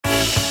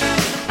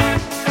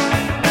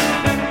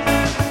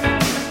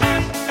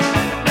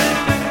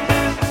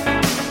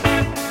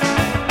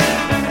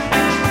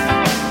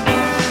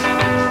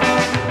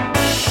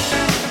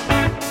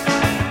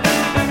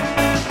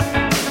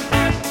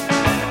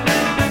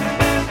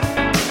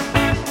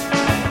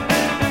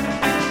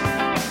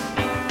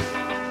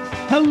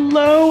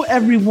Hello,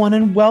 everyone,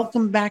 and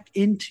welcome back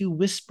into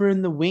Whisper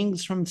in the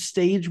Wings from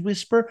Stage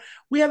Whisper.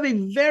 We have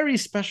a very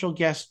special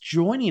guest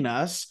joining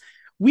us.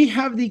 We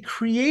have the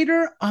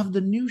creator of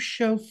the new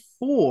show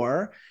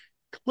 4,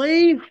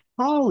 Clay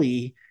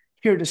Holly,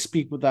 here to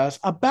speak with us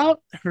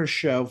about her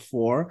show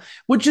 4,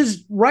 which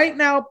is right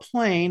now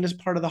playing as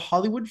part of the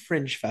Hollywood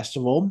Fringe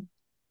Festival.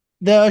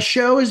 The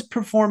show is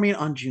performing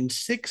on June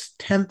 6th,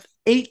 10th,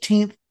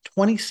 18th,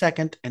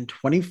 22nd, and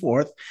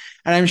 24th.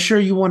 And I'm sure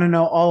you want to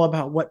know all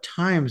about what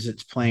times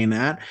it's playing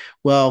at.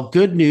 Well,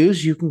 good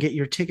news. You can get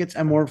your tickets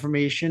and more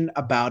information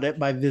about it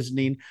by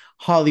visiting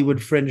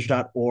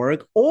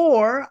hollywoodfringe.org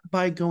or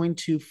by going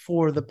to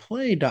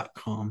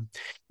fortheplay.com.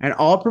 And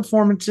all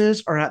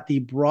performances are at the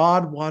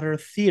Broadwater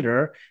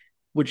Theater,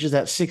 which is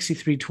at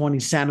 6320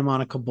 Santa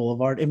Monica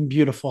Boulevard in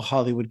beautiful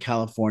Hollywood,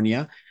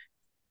 California.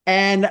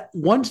 And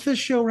once the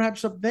show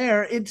wraps up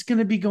there, it's going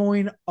to be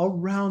going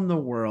around the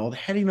world,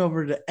 heading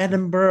over to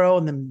Edinburgh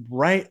and then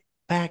right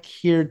back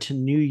here to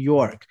New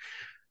York.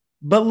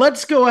 But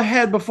let's go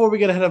ahead before we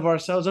get ahead of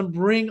ourselves and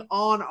bring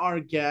on our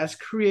guest,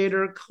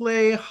 creator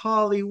Clay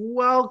Holly.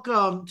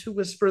 Welcome to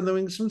Whisper in the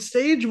Wings from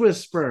Stage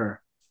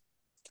Whisper.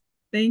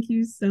 Thank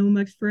you so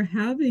much for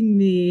having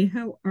me.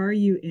 How are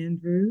you,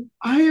 Andrew?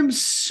 I am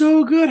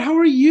so good. How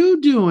are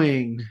you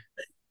doing?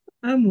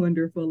 I'm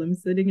wonderful. I'm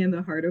sitting in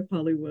the heart of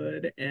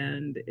Hollywood,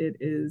 and it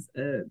is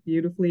a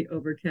beautifully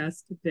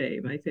overcast day,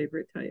 my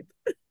favorite type.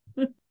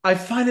 I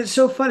find it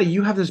so funny.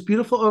 You have this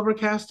beautiful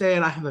overcast day,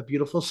 and I have a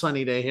beautiful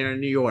sunny day here in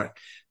New York.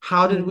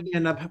 How did we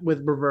end up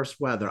with reverse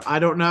weather? I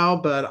don't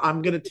know, but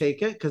I'm going to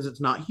take it because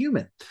it's not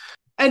human.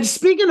 And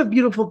speaking of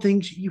beautiful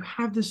things, you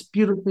have this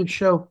beautiful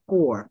show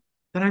 4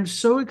 that I'm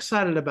so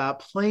excited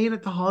about playing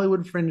at the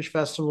Hollywood Fringe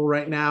Festival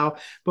right now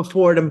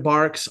before it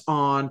embarks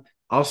on,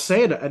 I'll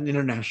say it, an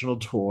international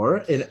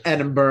tour in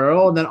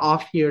Edinburgh and then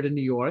off here to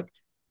New York.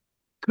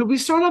 Could we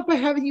start off by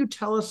having you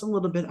tell us a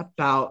little bit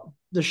about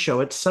the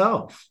show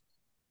itself?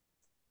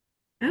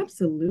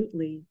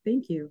 Absolutely.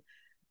 Thank you.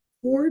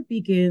 Four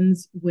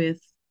begins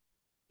with,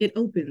 it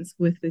opens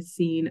with the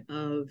scene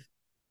of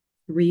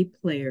three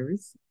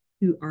players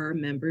who are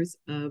members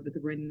of the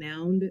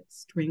renowned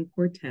string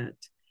quartet,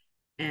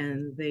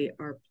 and they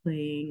are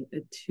playing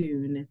a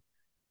tune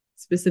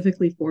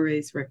specifically for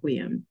Fauré's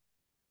Requiem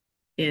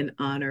in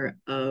honor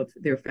of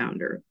their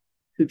founder,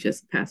 who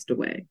just passed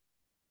away.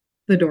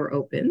 The door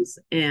opens,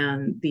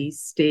 and the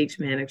stage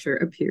manager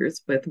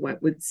appears with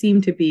what would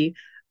seem to be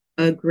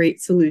a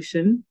great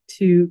solution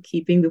to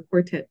keeping the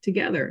quartet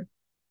together.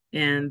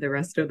 And the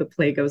rest of the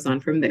play goes on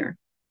from there.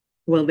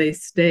 Will they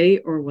stay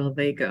or will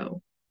they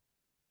go?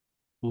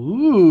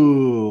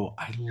 Ooh,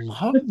 I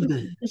love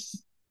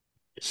this.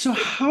 So,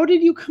 how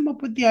did you come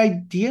up with the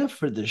idea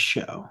for this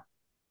show?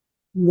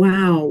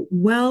 Wow.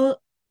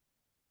 Well,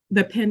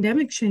 the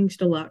pandemic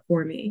changed a lot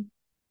for me.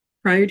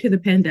 Prior to the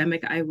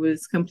pandemic, I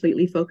was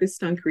completely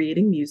focused on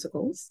creating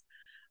musicals.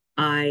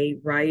 I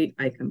write,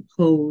 I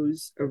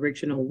compose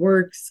original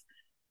works.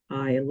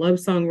 I love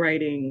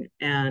songwriting,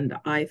 and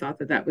I thought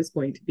that that was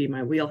going to be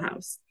my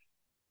wheelhouse.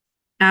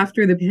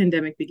 After the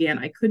pandemic began,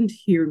 I couldn't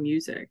hear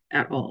music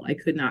at all. I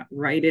could not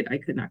write it, I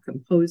could not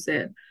compose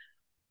it.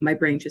 My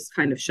brain just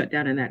kind of shut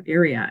down in that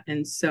area.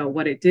 And so,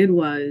 what it did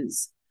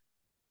was,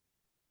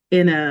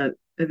 in a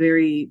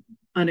very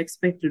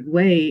unexpected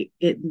way,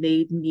 it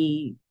made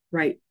me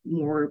write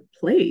more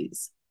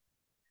plays.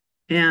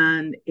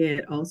 And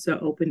it also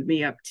opened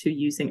me up to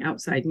using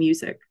outside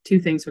music, two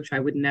things which I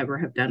would never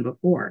have done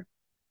before.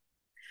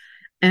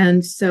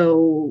 And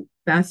so,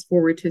 fast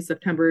forward to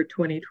September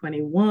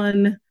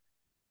 2021.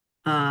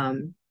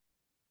 Um,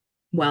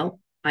 well,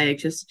 I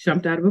just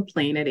jumped out of a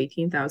plane at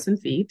 18,000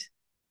 feet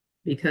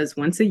because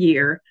once a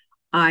year,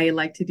 I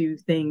like to do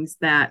things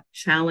that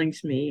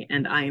challenge me,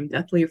 and I am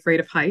deathly afraid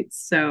of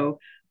heights. So,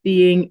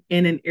 being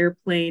in an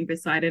airplane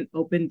beside an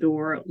open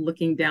door,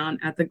 looking down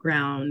at the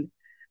ground,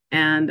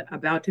 and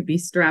about to be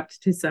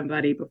strapped to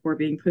somebody before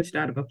being pushed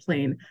out of a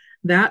plane,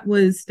 that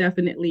was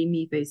definitely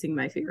me facing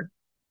my fear.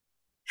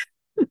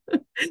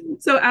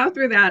 So,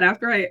 after that,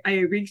 after I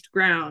reached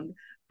ground,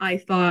 I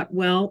thought,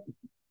 well,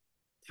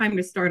 time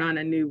to start on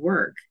a new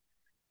work.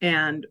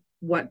 And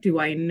what do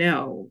I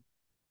know?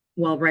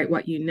 Well, write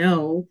what you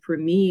know for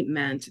me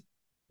meant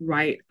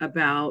write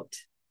about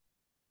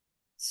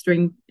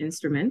string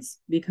instruments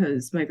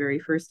because my very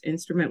first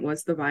instrument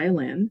was the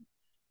violin,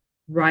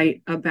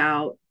 write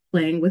about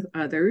playing with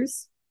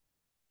others,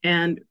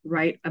 and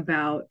write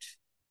about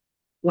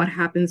what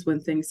happens when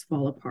things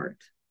fall apart.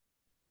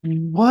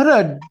 What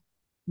a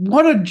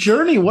what a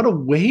journey, what a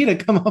way to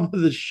come up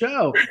with a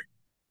show.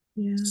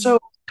 Yeah. So,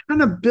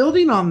 kind of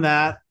building on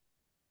that,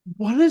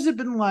 what has it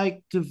been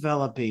like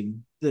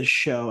developing this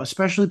show,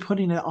 especially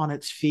putting it on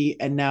its feet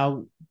and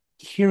now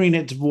hearing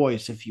its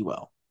voice, if you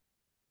will?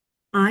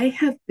 I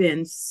have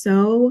been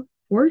so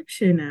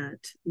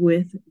fortunate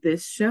with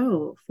this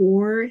show.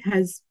 Four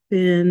has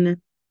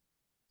been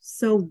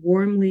so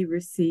warmly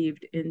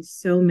received in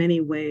so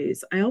many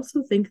ways. I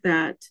also think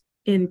that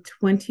in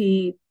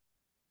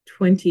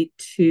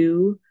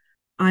 2022,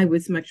 I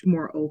was much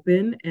more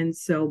open. And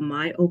so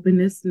my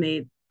openness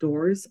made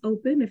doors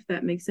open, if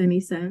that makes any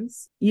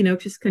sense. You know,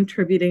 just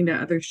contributing to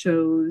other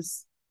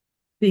shows,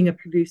 being a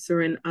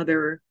producer in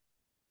other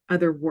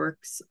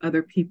works,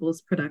 other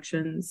people's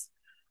productions.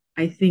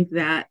 I think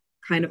that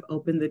kind of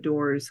opened the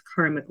doors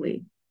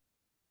karmically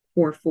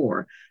for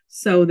four.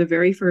 So the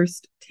very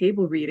first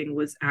table reading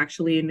was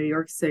actually in New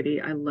York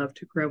City. I love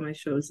to grow my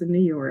shows in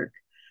New York.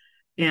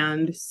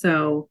 And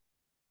so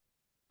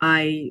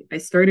I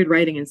started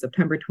writing in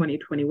September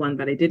 2021,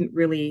 but I didn't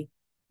really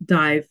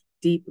dive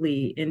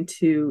deeply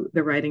into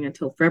the writing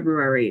until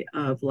February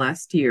of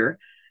last year.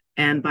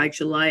 And by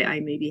July, I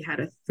maybe had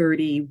a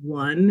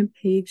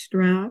 31-page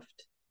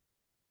draft.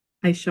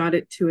 I shot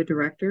it to a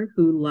director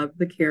who loved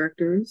the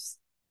characters,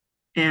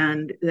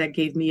 and that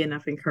gave me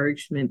enough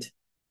encouragement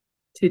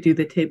to do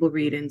the table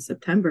read in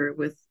September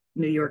with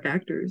New York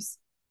actors.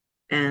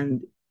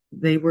 And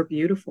they were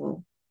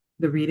beautiful.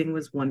 The reading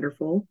was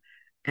wonderful.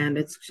 And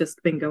it's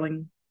just been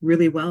going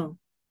really well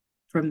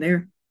from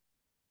there.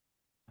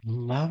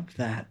 Love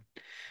that.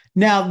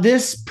 Now,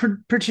 this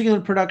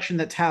particular production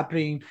that's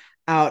happening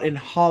out in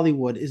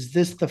Hollywood, is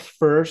this the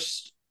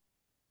first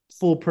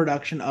full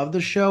production of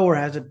the show, or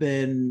has it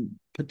been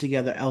put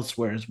together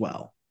elsewhere as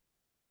well?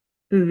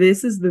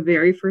 This is the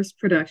very first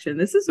production.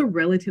 This is a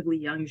relatively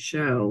young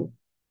show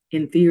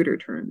in theater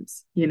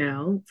terms. You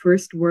know,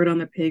 first word on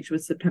the page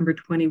was September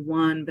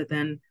 21, but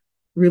then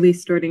really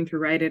starting to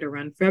write it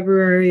around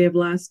February of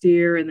last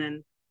year, and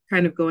then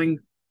kind of going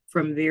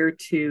from there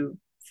to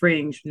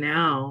Fringe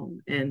now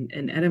and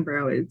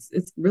Edinburgh.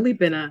 It's really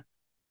been a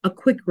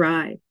quick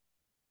ride.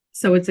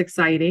 So it's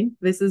exciting.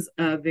 This is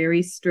a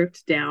very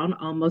stripped down,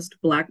 almost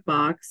black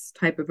box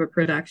type of a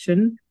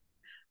production,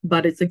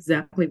 but it's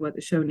exactly what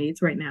the show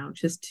needs right now,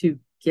 just to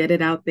get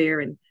it out there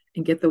and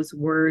get those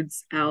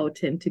words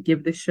out and to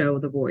give the show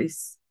the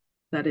voice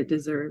that it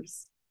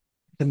deserves.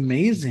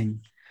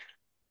 Amazing.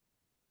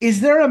 Is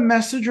there a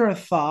message or a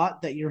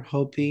thought that you're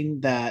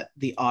hoping that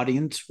the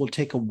audience will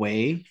take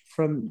away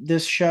from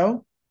this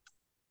show?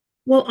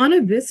 Well, on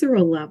a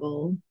visceral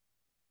level,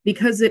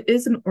 because it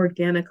is an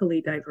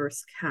organically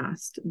diverse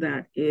cast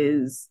that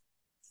is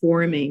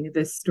forming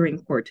this string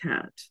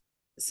quartet.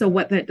 So,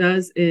 what that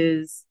does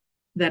is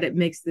that it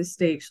makes this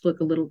stage look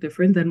a little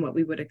different than what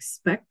we would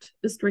expect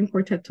a string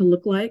quartet to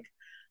look like.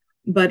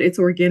 But it's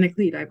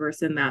organically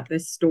diverse in that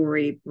this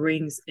story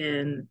brings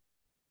in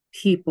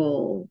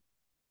people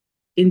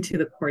into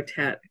the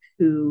quartet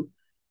who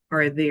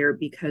are there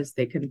because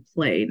they can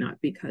play, not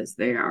because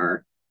they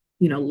are,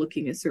 you know,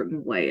 looking a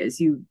certain way. As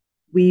you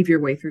weave your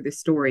way through the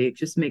story, it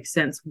just makes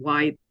sense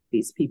why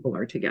these people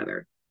are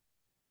together.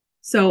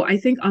 So I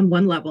think on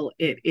one level,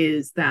 it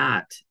is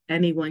that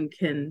anyone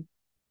can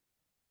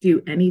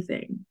do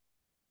anything,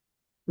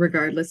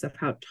 regardless of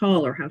how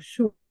tall or how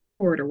short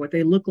or what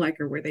they look like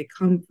or where they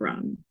come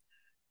from.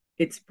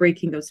 It's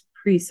breaking those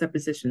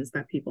presuppositions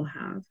that people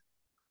have.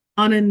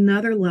 On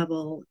another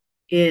level,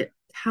 it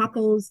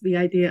tackles the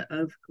idea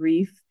of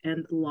grief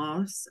and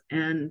loss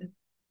and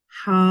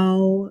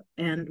how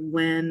and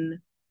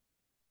when,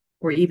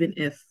 or even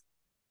if,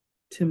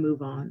 to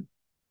move on.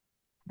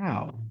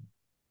 Wow,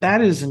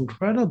 that is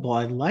incredible.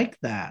 I like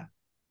that.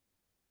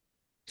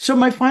 So,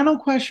 my final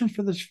question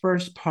for this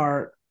first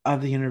part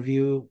of the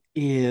interview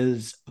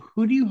is,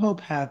 who do you hope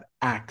have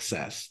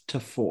access to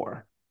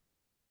four?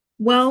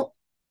 Well,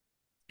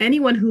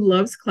 anyone who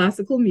loves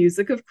classical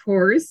music, of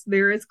course.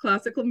 There is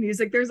classical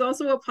music. There's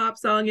also a pop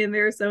song in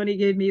there. Sony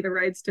gave me the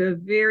rights to a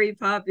very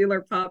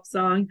popular pop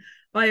song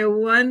by a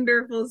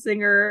wonderful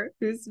singer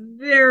who's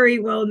very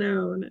well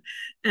known.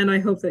 And I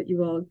hope that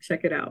you all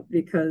check it out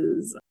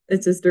because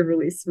it's just a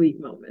really sweet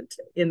moment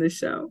in the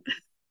show.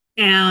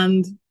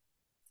 And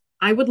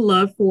I would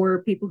love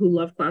for people who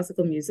love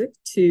classical music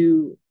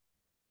to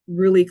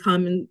really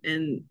come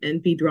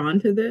and be drawn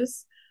to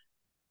this.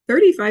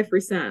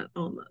 35%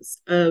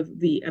 almost of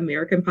the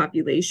American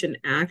population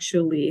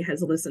actually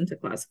has listened to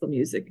classical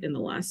music in the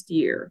last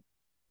year.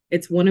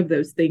 It's one of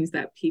those things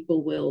that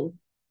people will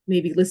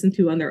maybe listen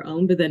to on their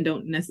own, but then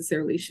don't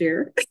necessarily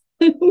share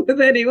with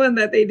anyone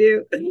that they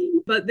do.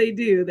 But they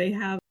do. They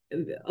have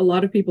a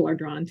lot of people are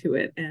drawn to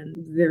it, and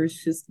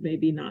there's just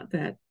maybe not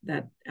that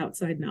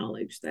outside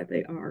knowledge that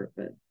they are,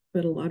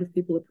 but a lot of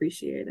people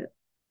appreciate it.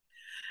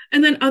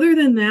 And then other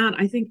than that,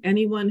 I think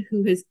anyone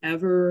who has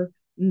ever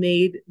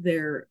made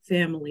their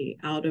family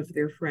out of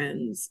their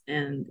friends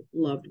and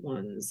loved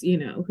ones, you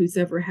know, who's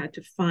ever had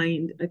to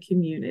find a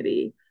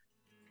community,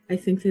 I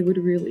think they would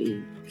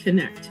really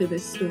connect to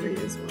this story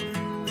as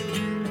well.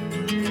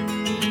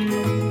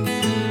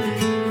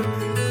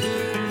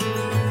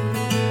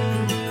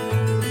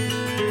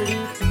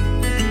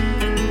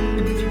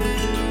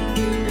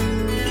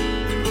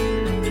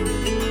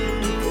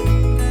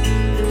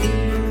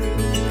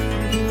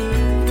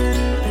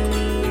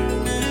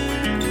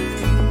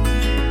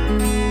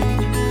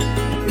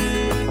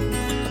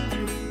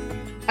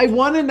 I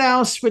want to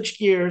now switch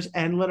gears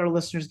and let our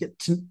listeners get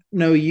to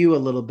know you a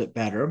little bit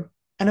better.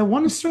 And I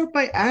want to start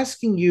by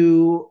asking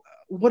you,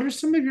 what are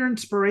some of your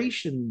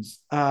inspirations?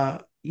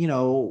 What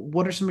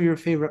are some of your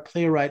favorite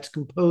playwrights,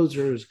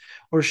 composers,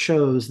 or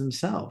shows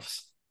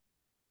themselves?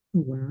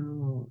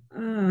 Wow.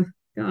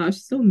 Gosh,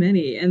 so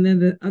many. And then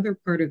the other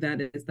part of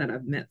that is that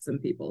I've met some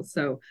people.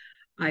 So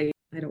I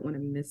don't want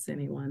to miss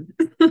anyone.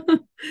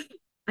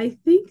 I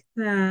think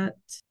that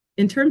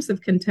in terms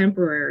of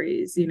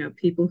contemporaries,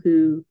 people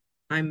who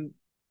I'm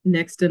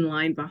next in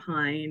line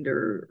behind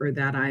or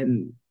that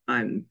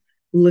I'm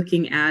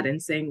looking at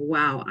and saying,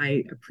 wow,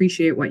 I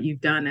appreciate what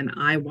you've done and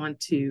I want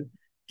to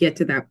get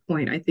to that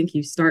point. I think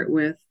you start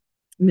with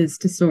Ms.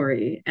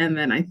 Tesori. And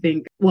then I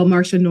think, well,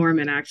 Marsha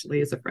Norman actually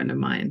is a friend of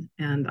mine,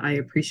 and I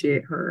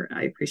appreciate her.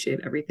 I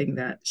appreciate everything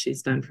that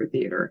she's done for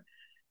theater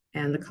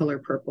and The Color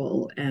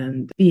Purple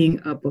and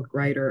being a book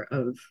writer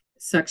of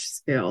such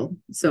skill.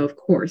 So of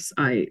course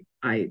I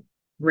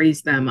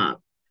raised them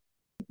up.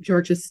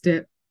 Georgia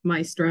Stitt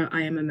Maestra,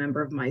 I am a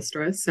member of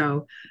Maestra.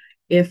 So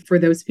if for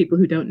those people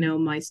who don't know,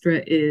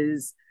 Maestra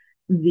is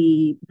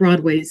the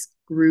Broadway's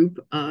group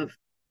of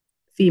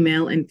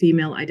female and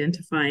female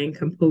identifying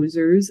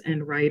composers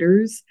and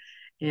writers.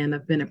 And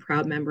I've been a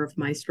proud member of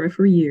Maestra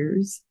for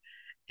years.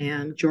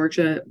 And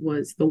Georgia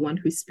was the one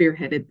who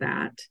spearheaded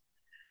that.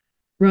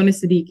 Rona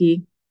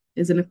Siddiqui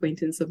is an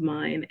acquaintance of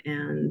mine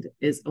and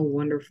is a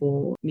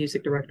wonderful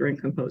music director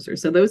and composer.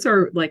 So those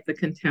are like the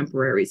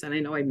contemporaries. And I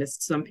know I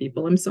missed some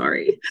people. I'm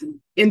sorry.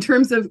 In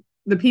terms of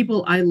the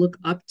people I look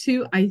up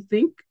to, I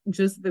think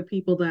just the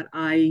people that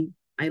I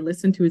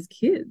listened to as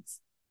kids,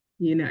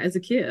 as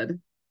a kid.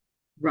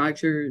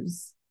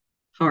 Rogers,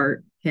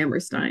 Hart,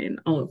 Hammerstein,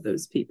 all of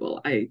those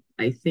people. I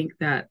think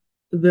that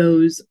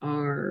those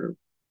are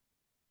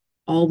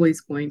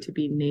always going to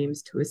be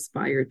names to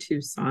aspire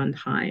to.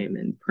 Sondheim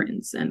and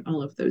Prince and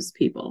all of those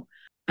people.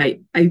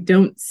 I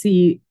don't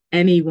see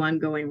anyone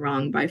going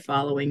wrong by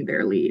following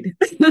their lead.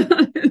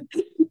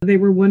 They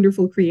were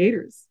wonderful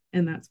creators,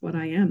 and that's what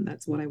I am.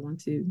 That's what I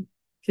want to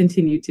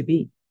continue to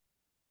be.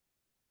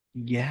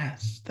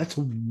 Yes, that's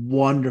a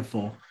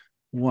wonderful,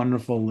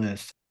 wonderful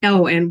list.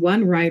 Oh, and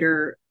one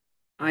writer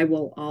I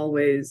will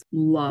always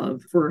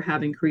love for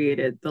having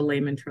created the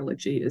Layman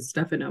trilogy is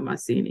Stefano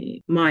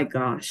Massini. My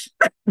gosh.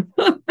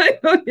 I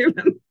don't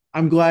even.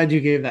 I'm glad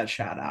you gave that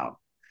shout out.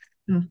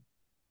 Oh,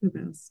 the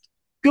best.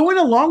 Going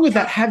along with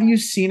that, have you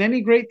seen any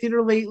great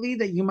theater lately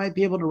that you might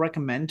be able to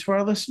recommend to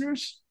our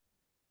listeners?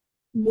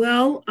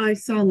 Well, I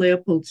saw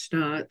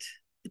Leopoldstadt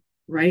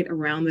right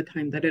around the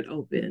time that it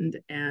opened,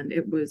 and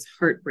it was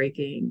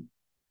heartbreaking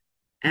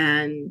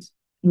and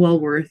well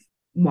worth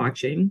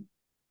watching.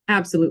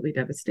 Absolutely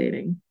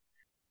devastating.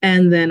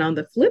 And then on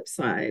the flip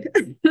side,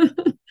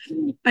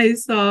 I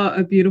saw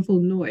A Beautiful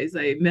Noise.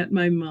 I met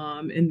my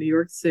mom in New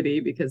York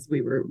City because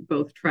we were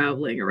both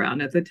traveling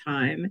around at the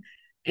time.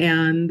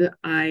 And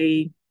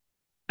I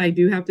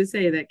do have to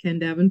say that Ken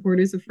Davenport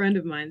is a friend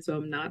of mine, so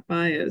I'm not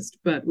biased,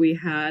 but we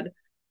had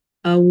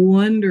a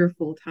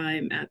wonderful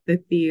time at the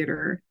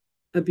theater.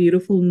 A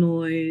Beautiful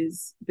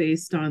Noise,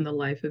 based on the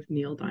life of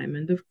Neil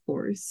Diamond, of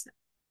course,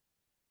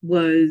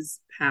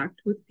 was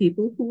packed with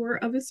people who were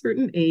of a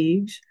certain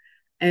age.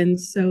 And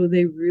so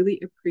they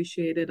really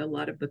appreciated a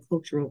lot of the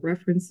cultural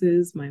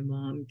references. My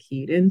mom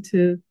keyed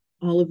into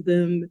all of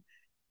them.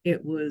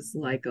 It was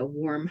like a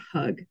warm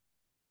hug.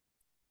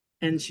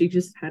 And she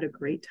just had a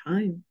great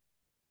time.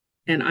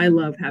 And I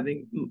love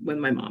having when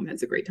my mom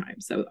has a great time.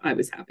 So I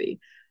was happy.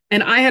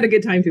 And I had a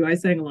good time too. I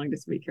sang along to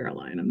Sweet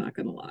Caroline. I'm not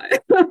going to lie.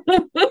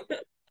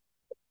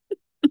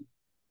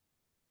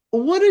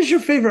 What is your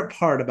favorite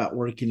part about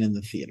working in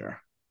the theater?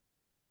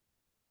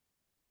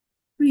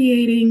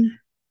 Creating,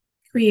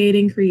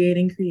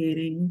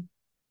 creating.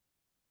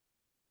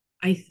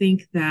 I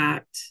think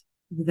that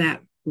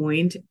that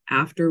point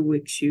after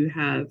which you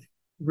have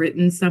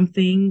written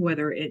something,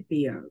 whether it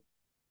be a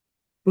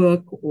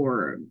book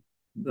or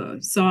the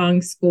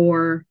song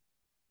score,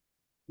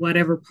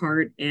 whatever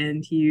part,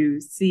 and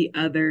you see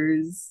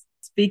others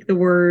speak the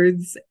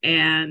words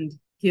and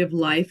give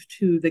life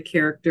to the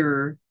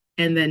character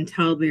and then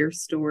tell their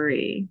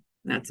story.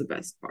 That's the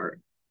best part.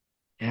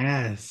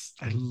 Yes,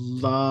 I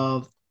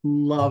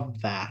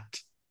love that.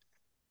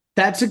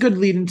 That's a good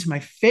lead into my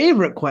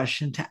favorite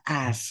question to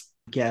ask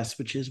guests,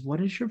 which is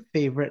what is your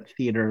favorite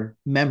theater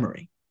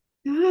memory?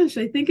 Gosh,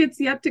 I think it's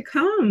yet to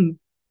come.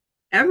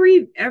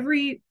 Every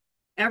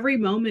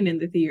moment in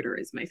the theater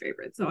is my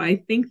favorite. So I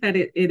think that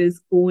it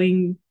is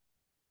going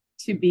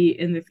to be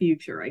in the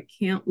future. I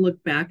can't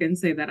look back and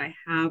say that I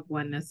have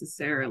one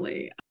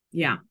necessarily.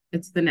 Yeah,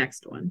 it's the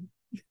next one.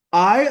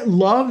 I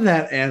love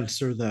that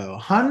answer though.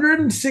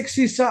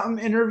 160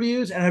 something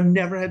interviews, and I've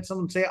never had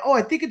someone say, oh,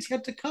 I think it's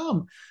yet to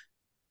come.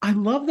 I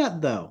love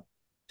that though.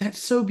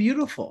 That's so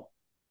beautiful.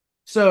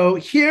 So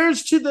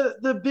here's to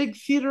the big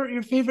theater,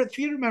 your favorite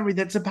theater memory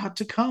that's about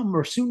to come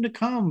or soon to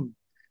come.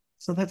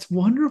 So that's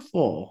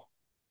wonderful.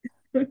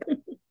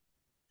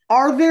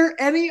 Are there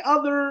any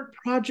other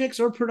projects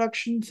or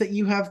productions that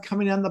you have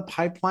coming down the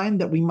pipeline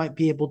that we might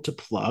be able to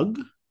plug?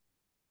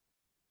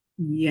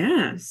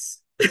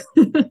 Yes.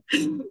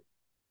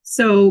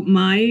 So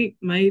my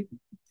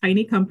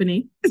tiny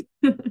company,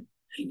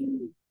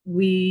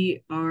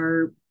 we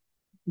are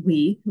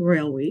we,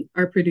 Royal We,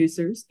 are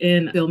producers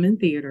in film and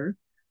theater.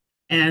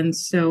 And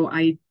so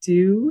I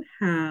do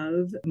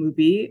have a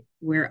movie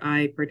where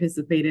I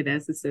participated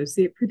as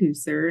associate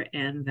producer,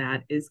 and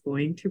that is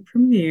going to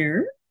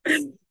premiere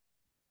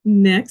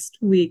next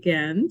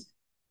weekend,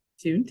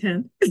 June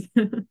 10th.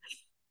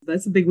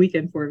 That's a big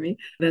weekend for me.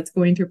 That's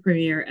going to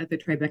premiere at the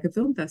Tribeca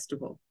Film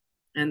Festival.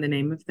 And the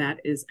name of that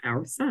is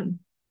Our Son.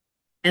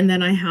 And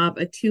then I have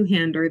a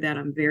two-hander that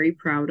I'm very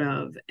proud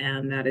of,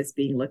 and that is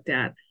being looked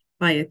at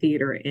by a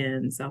theater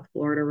in South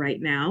Florida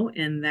right now.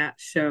 And that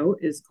show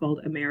is called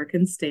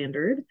American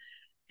Standard.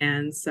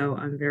 And so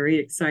I'm very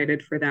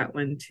excited for that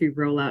one to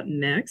roll out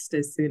next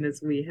as soon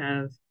as we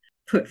have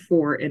put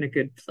four in a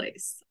good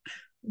place.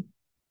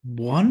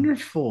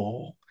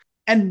 Wonderful.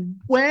 And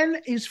when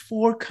is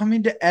four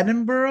coming to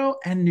Edinburgh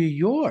and New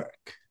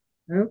York?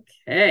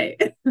 Okay.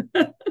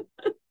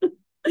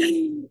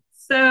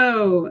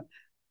 So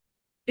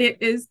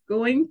it is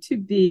going to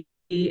be,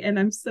 and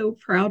I'm so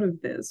proud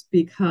of this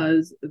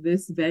because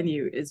this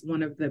venue is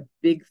one of the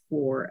big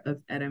four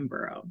of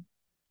Edinburgh.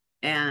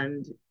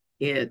 And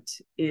it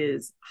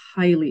is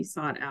highly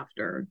sought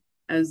after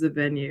as a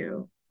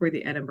venue for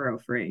the Edinburgh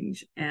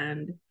Fringe.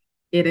 And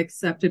it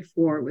accepted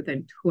four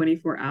within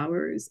 24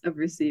 hours of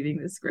receiving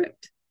the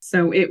script.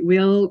 So it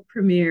will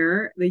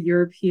premiere, the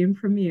European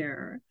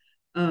premiere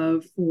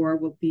of four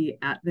will be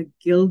at the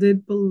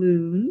Gilded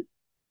Balloon,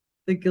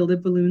 the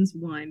Gilded Balloons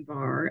Wine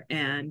Bar.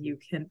 And you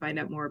can find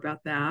out more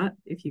about that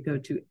if you go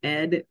to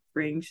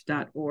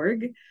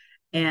edfringe.org.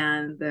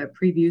 And the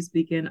previews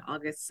begin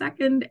August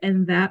 2nd,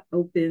 and that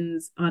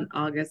opens on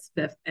August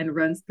 5th and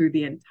runs through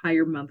the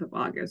entire month of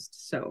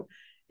August. So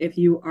if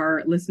you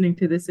are listening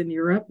to this in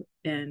Europe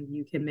and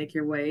you can make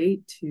your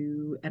way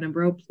to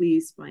Edinburgh,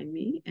 please find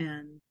me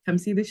and come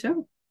see the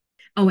show.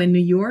 Oh, in New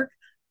York,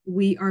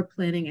 we are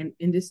planning an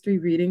industry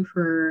reading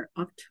for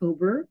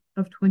October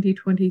of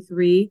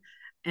 2023,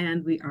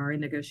 and we are in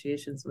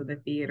negotiations with a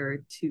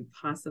theater to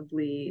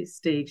possibly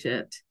stage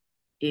it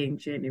in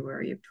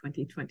January of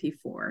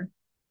 2024.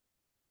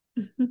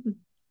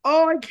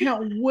 Oh, I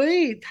can't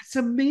wait. That's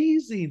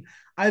amazing.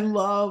 I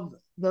love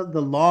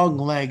the long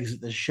legs that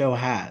the show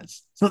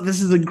has. So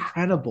this is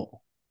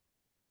incredible.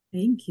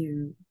 Thank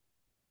you.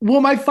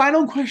 Well, my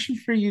final question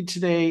for you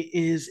today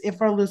is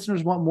if our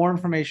listeners want more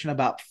information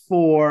about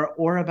Four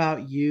or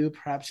about you,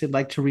 perhaps they'd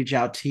like to reach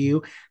out to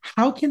you,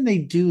 how can they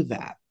do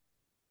that?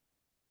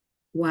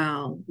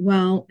 Wow.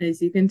 Well,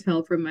 as you can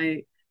tell from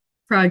my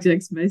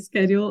projects, my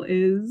schedule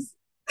is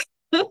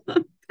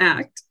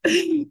packed.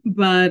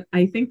 But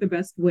I think the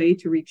best way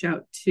to reach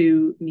out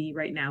to me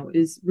right now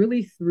is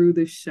really through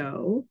the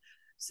show,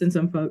 since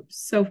I'm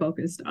so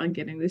focused on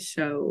getting the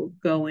show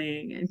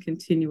going and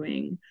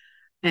continuing.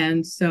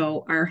 And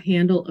so our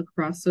handle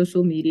across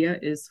social media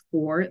is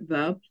For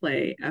the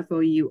Play,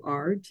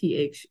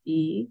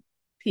 FOURTHEPLAY.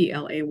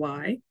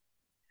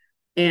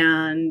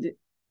 And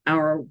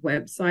our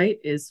website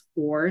is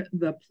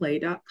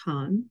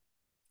fortheplay.com.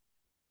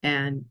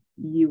 And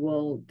you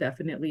will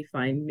definitely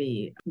find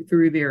me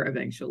through there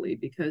eventually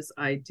because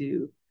I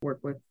do work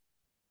with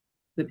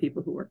the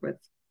people who work with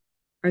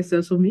our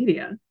social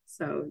media.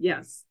 So,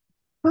 yes.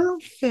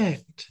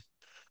 Perfect.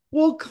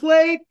 Well,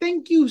 Clay,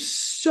 thank you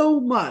so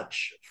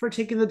much for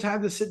taking the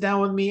time to sit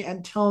down with me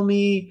and tell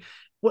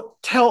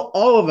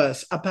all of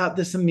us about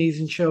this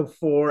amazing show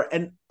Four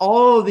and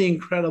all of the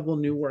incredible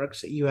new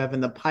works that you have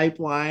in the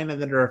pipeline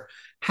and that are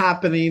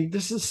happening.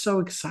 This is so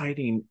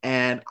exciting,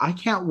 and I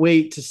can't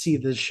wait to see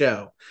this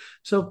show.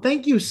 So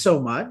thank you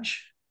so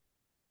much.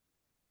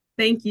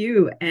 Thank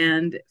you.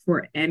 And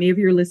for any of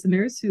your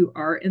listeners who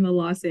are in the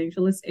Los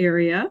Angeles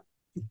area,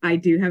 I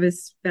do have a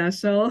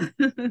special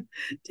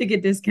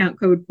ticket discount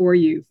code for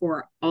you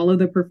for all of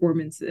the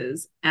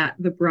performances at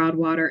the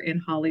Broadwater in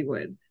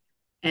Hollywood.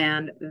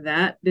 And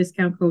that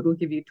discount code will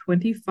give you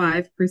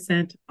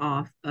 25%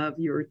 off of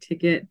your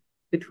ticket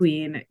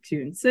between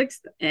June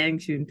 6th and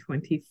June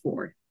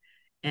 24th.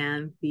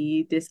 And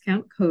the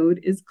discount code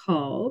is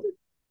called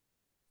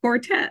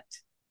Quartet,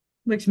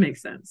 which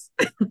makes sense.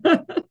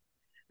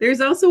 There's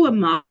also a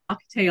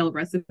mocktail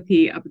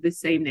recipe of the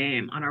same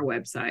name on our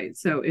website.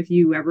 So if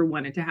you ever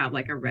wanted to have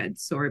like a red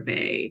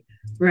sorbet,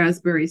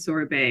 raspberry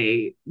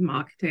sorbet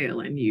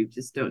mocktail, and you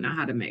just don't know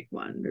how to make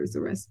one, there's a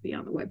recipe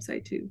on the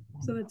website too.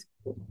 So that's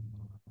cool.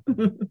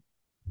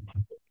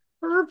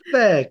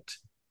 Perfect.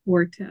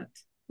 Quartet,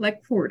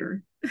 like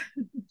porter.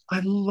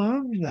 I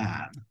love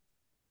that.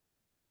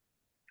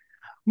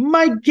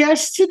 My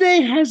guest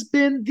today has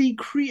been the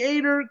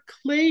creator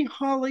Clay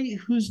Holly,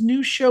 whose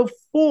new show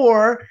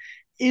Four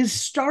is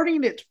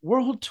starting its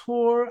world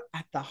tour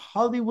at the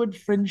Hollywood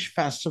Fringe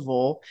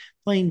Festival,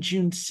 playing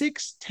June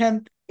 6th,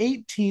 10th,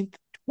 18th,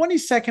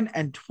 22nd,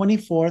 and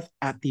 24th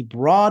at the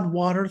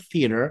Broadwater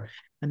Theater,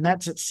 and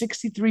that's at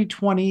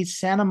 6320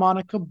 Santa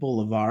Monica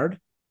Boulevard.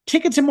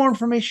 Tickets and more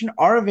information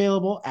are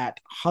available at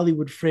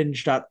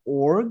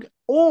hollywoodfringe.org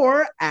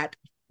or at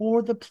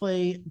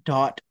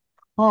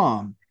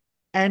fortheplay.com.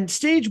 And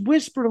Stage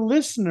Whisper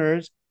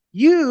listeners,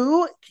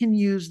 you can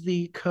use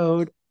the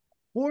code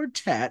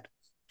QUARTET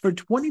for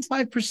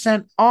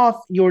 25%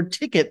 off your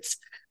tickets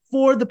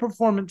for the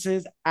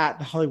performances at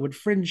the Hollywood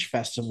Fringe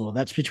Festival.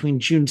 That's between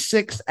June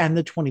 6th and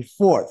the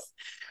 24th.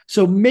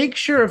 So make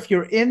sure if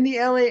you're in the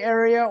LA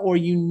area or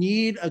you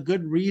need a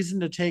good reason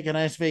to take a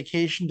nice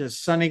vacation to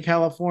sunny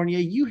California,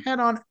 you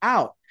head on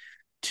out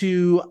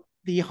to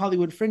the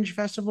Hollywood Fringe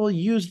Festival.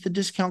 Use the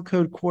discount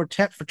code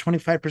Quartet for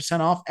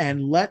 25% off,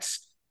 and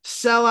let's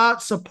sell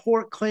out,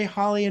 support Clay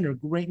Holly and her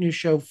great new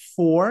show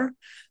 4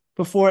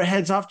 before it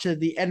heads off to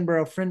the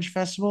Edinburgh Fringe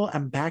Festival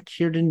and back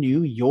here to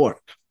New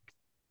York.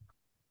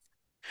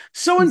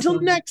 So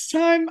until next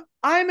time,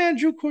 I'm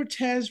Andrew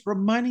Cortez,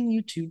 reminding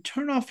you to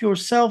turn off your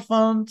cell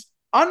phones,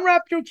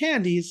 unwrap your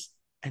candies,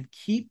 and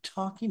keep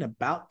talking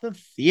about the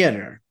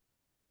theater.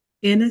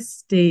 In a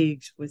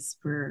Stage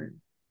Whisper.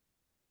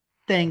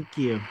 Thank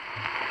you.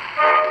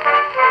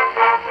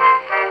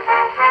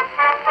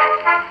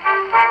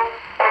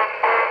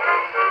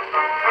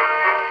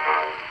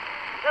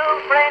 Two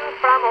friends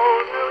from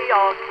old New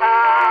York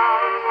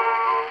town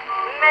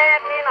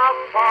met in a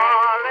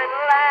foreign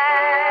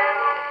land.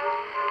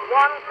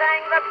 One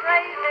sang the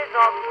praises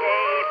of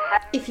Cape.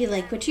 If you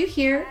like what you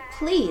hear,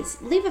 please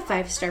leave a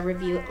 5-star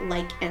review,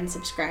 like, and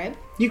subscribe.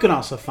 You can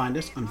also find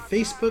us on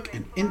Facebook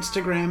and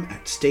Instagram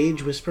at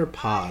Stage Whisper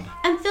Pod.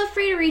 And feel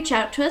free to reach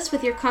out to us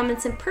with your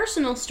comments and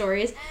personal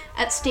stories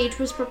at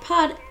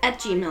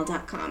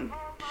stagewhisperpod@gmail.com.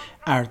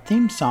 Our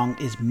theme song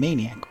is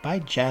Maniac by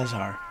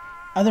Jazzar.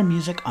 Other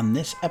music on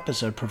this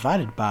episode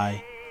provided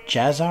by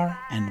Jazzar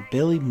and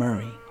Billy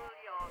Murray.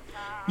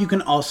 You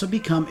can also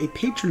become a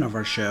patron of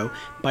our show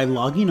by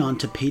logging on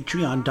to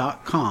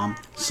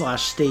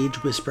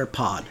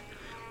patreon.com/stagewhisperpod.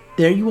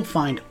 There you will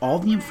find all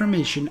the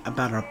information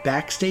about our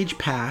backstage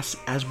pass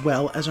as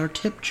well as our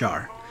tip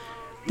jar.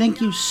 Thank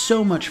you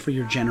so much for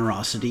your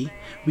generosity.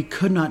 We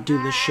could not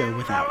do this show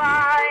without you.